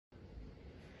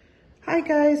Hi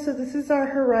guys, so this is our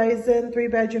Horizon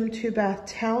 3-bedroom,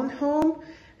 2-bath townhome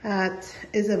that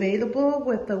is available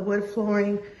with the wood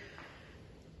flooring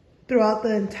throughout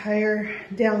the entire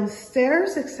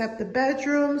downstairs except the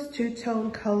bedrooms,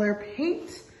 two-tone color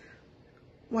paint,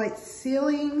 white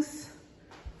ceilings,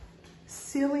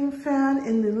 ceiling fan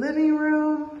in the living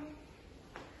room,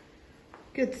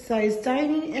 good sized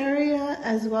dining area,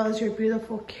 as well as your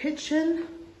beautiful kitchen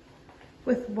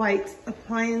with white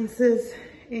appliances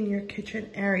in your kitchen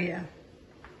area.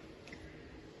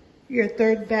 Your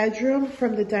third bedroom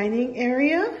from the dining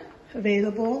area,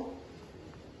 available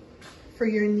for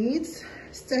your needs.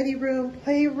 Study room,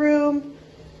 playroom,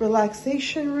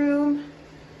 relaxation room,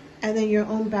 and then your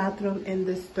own bathroom in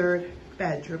this third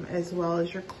bedroom, as well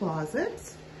as your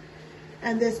closets.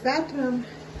 And this bathroom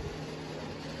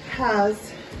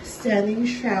has standing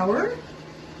shower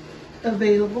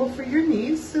available for your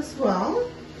needs as well.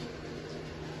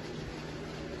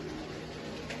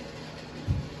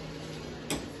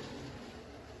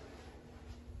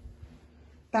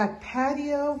 Back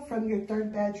patio from your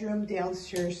third bedroom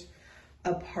downstairs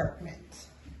apartment.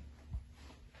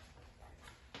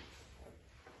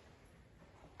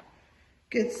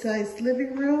 Good sized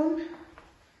living room,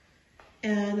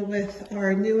 and with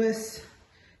our newest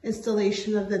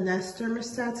installation of the Nest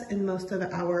thermostats in most of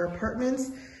our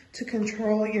apartments to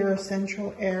control your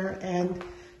central air and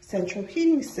central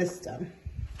heating system.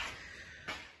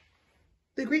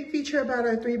 The great feature about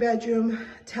our 3-bedroom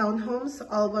townhomes,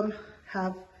 all of them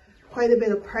have quite a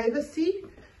bit of privacy.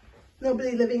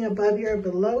 Nobody living above you or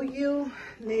below you,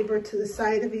 neighbor to the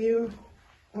side of you,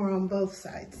 or on both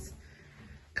sides.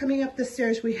 Coming up the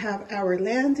stairs, we have our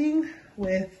landing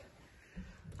with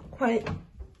quite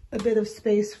a bit of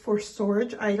space for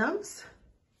storage items.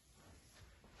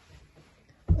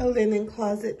 A linen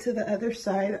closet to the other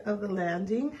side of the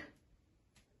landing.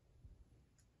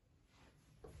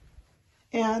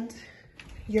 And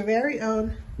your very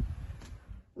own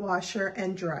washer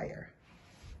and dryer.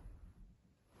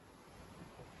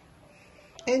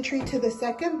 Entry to the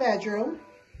second bedroom.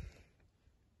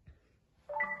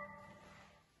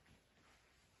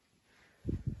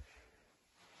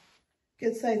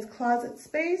 Good sized closet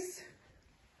space.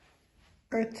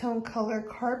 Earth tone color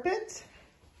carpet.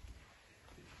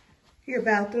 Your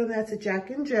bathroom, that's a Jack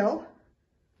and Jill.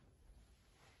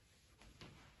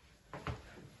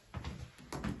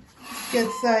 Good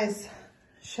size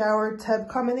shower tub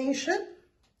combination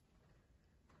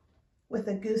with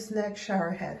a gooseneck shower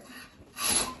head.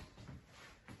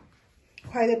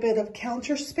 Quite a bit of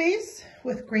counter space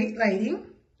with great lighting.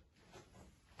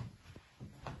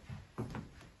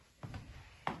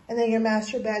 And then your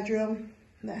master bedroom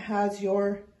that has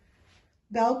your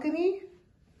balcony.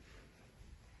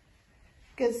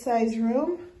 Good size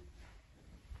room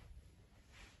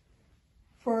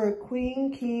for a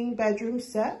queen king bedroom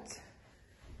set.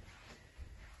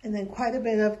 And then quite a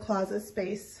bit of closet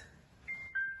space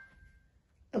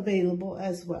available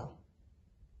as well.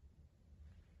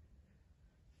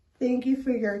 Thank you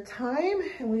for your time,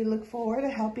 and we look forward to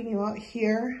helping you out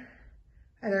here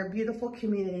at our beautiful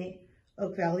community,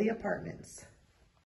 Oak Valley Apartments.